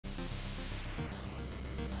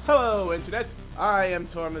Hello, Internet! I am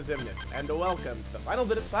Torma Ximnus, and welcome to the final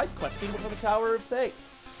bit of side questing before the Tower of Fate.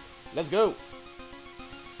 Let's go!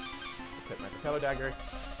 Equip my propeller dagger.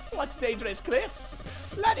 What's dangerous cliffs?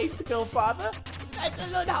 Learning to go farther.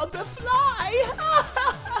 Let's learn how to fly!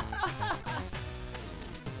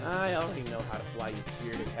 I already know how to fly, you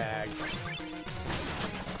bearded hag.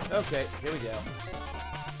 Okay, here we go.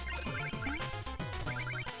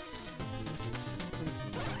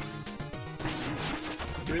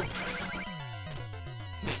 Beep.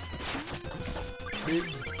 Beep.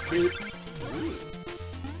 Beep. Ooh.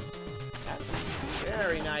 That's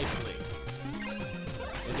very nicely.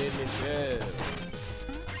 And then it goes.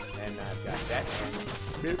 And I've got that.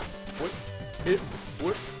 Beep. Whoop. Beep.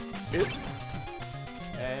 Whoop. Beep.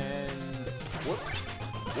 And whoop.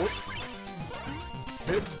 Whoop.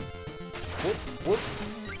 Beep. Whoop. Whoop.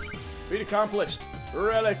 Feat accomplished.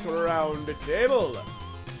 Relic around the table.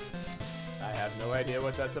 I have no idea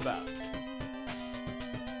what that's about.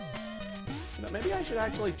 Now, maybe I should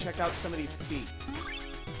actually check out some of these feats.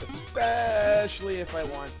 Especially if I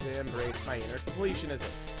want to embrace my inner completionism.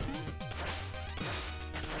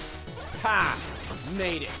 Ha!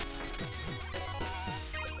 Made it!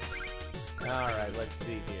 Alright, let's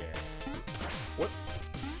see here. What?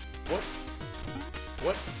 What?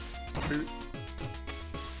 What?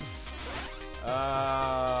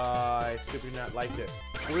 I super do not like this.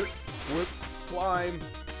 Whoop, whoop, climb.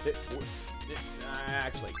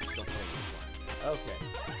 Actually, don't play this one. Okay.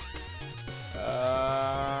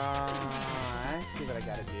 I see what I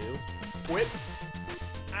gotta do. Whip.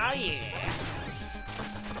 Oh yeah.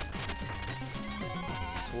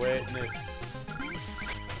 Sweetness.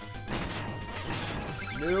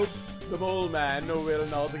 Nope. The mole man will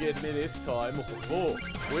not get me this time. Oh,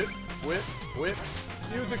 whip, whip, whip.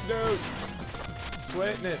 Music notes.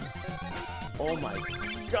 Sweetness. Oh my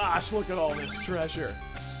gosh, look at all this treasure.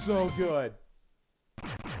 So good.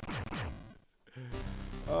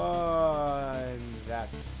 And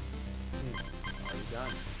that's already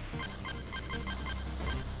done.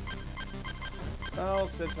 Well,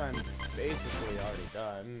 since I'm basically already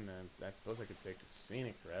done, I suppose I could take the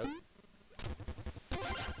scenic route.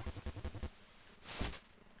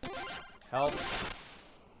 Help.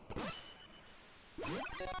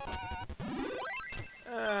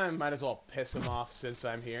 Might as well piss him off since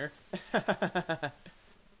I'm here. Aww.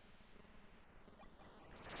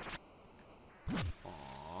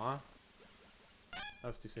 That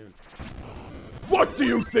was too soon. What do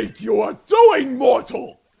you think you are doing,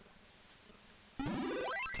 mortal?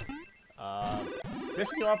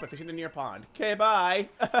 Pissing you off by fishing in your pond. Okay, bye.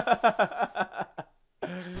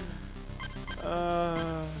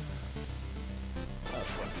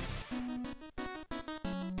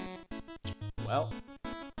 Well.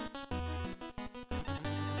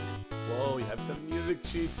 Whoa, you have some music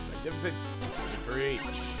cheats. Magnificent. Preach.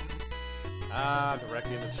 Ah, the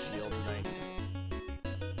Requiem of Shield Knight.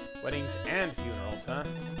 Weddings and funerals, huh?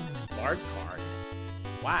 Bard card.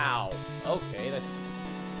 Wow. Okay, that's...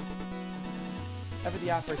 Ever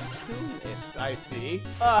the opportunist, I see.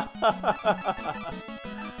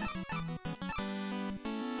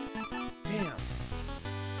 Damn.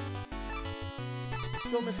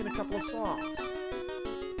 Still missing a couple of songs.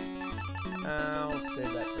 I'll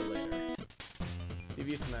save that for later.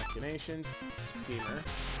 Devious Machinations, Schemer,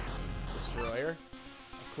 Destroyer,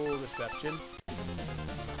 A Cool Reception,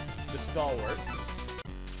 The Stalwart,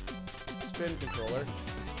 Spin Controller,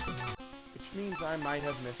 which means I might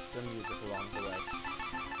have missed some music along the way.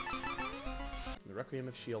 The Requiem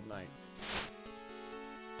of Shield Knight.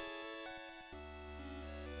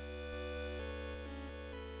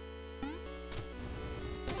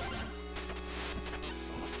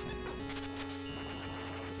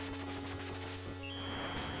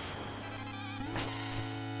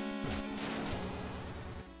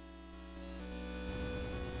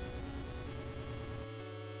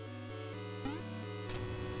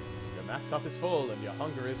 Your max up is full and your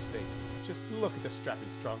hunger is sated. Just look at the strapping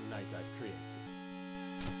strong knight I've created.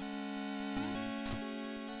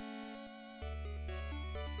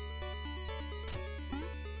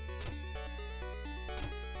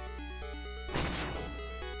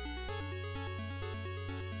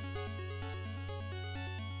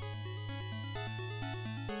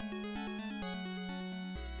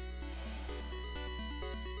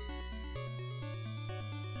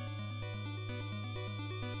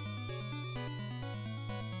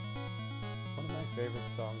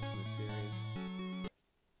 Favorite songs in the series.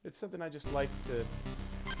 It's something I just like to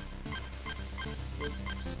just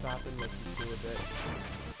stop and listen to a bit.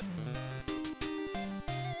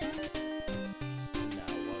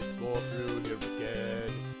 Now once more through the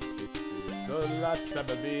wicked, this is the last time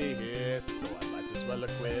I'll be here, so I might as well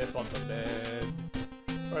equip on the bed.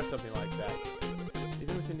 Or something like that.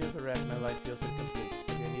 Even with the new rack, my life feels incomplete.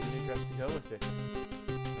 Maybe I need a new dress to go with it.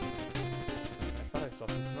 I thought I saw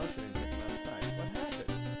some promotion in here last night. What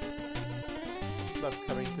happened? I just love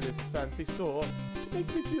coming to this fancy store. It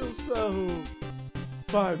makes me feel so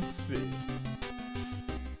fancy.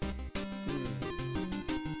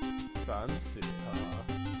 Fancy, huh?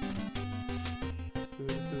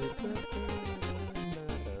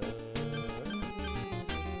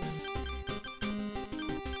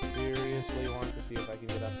 Seriously want to see if I can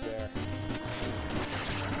get up there.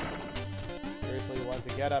 Seriously want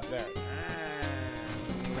to get up there.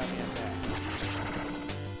 Let me up there.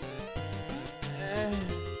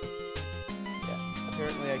 Yeah,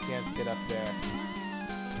 apparently I can't get up there.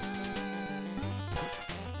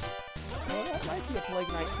 Well, that might be a Plague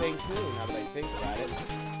Knight thing too, now that I think about it.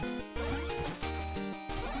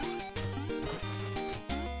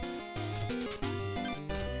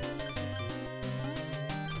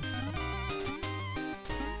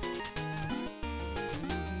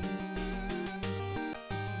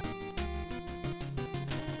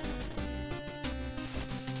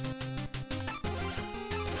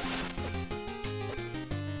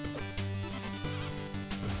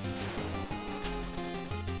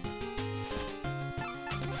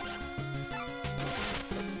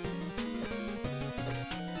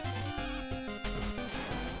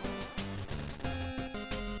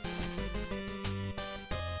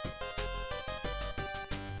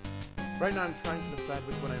 Right now I'm trying to decide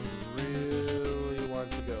which one I really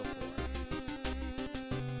want to go for.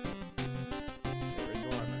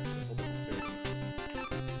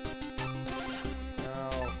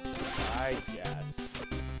 No, I guess.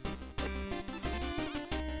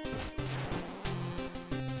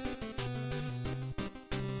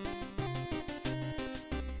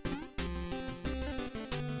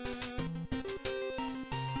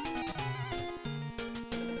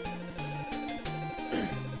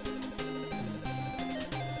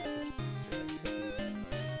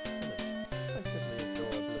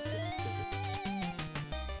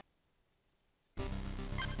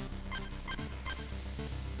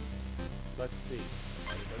 Let's see.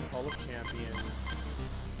 Hall of Champions.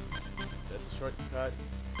 That's a shortcut.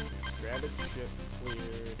 Stranded ship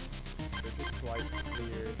cleared. Perfect flight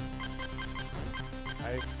cleared.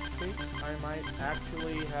 I think I might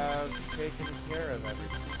actually have taken care of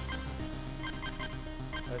everything.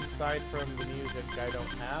 Aside from the music I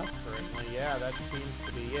don't have currently, yeah, that seems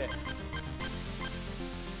to be it.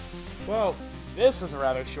 Well, this is a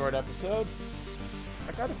rather short episode.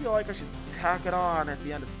 I kind of feel like I should tack it on at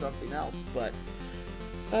the end of something else, but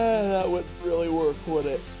that wouldn't really work, would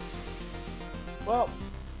it? Well,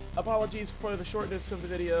 apologies for the shortness of the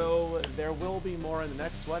video. There will be more in the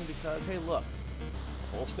next one because, hey, look,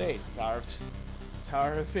 full stage, the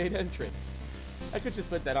Tower of Fate entrance. I could just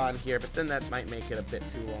put that on here, but then that might make it a bit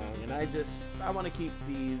too long, and I want to keep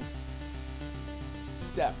these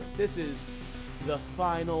separate. This is the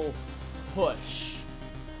final push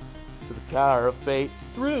to the Tower of Fate,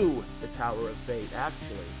 through the Tower of Fate,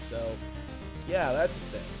 actually. So, yeah, that's a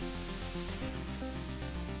thing.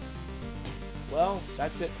 Well,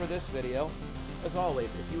 that's it for this video. As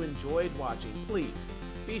always, if you enjoyed watching, please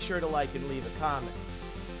be sure to like and leave a comment.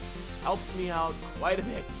 Helps me out quite a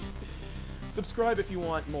bit. Subscribe if you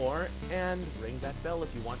want more, and ring that bell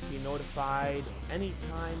if you want to be notified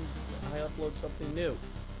anytime I upload something new.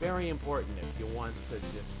 Very important if you want to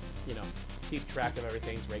just, keep track of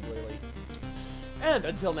everything regularly. And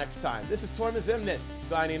until next time, this is Torma Ximnus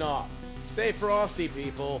signing off. Stay frosty,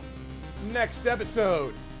 people. Next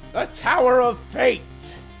episode, the Tower of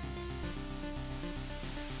Fate!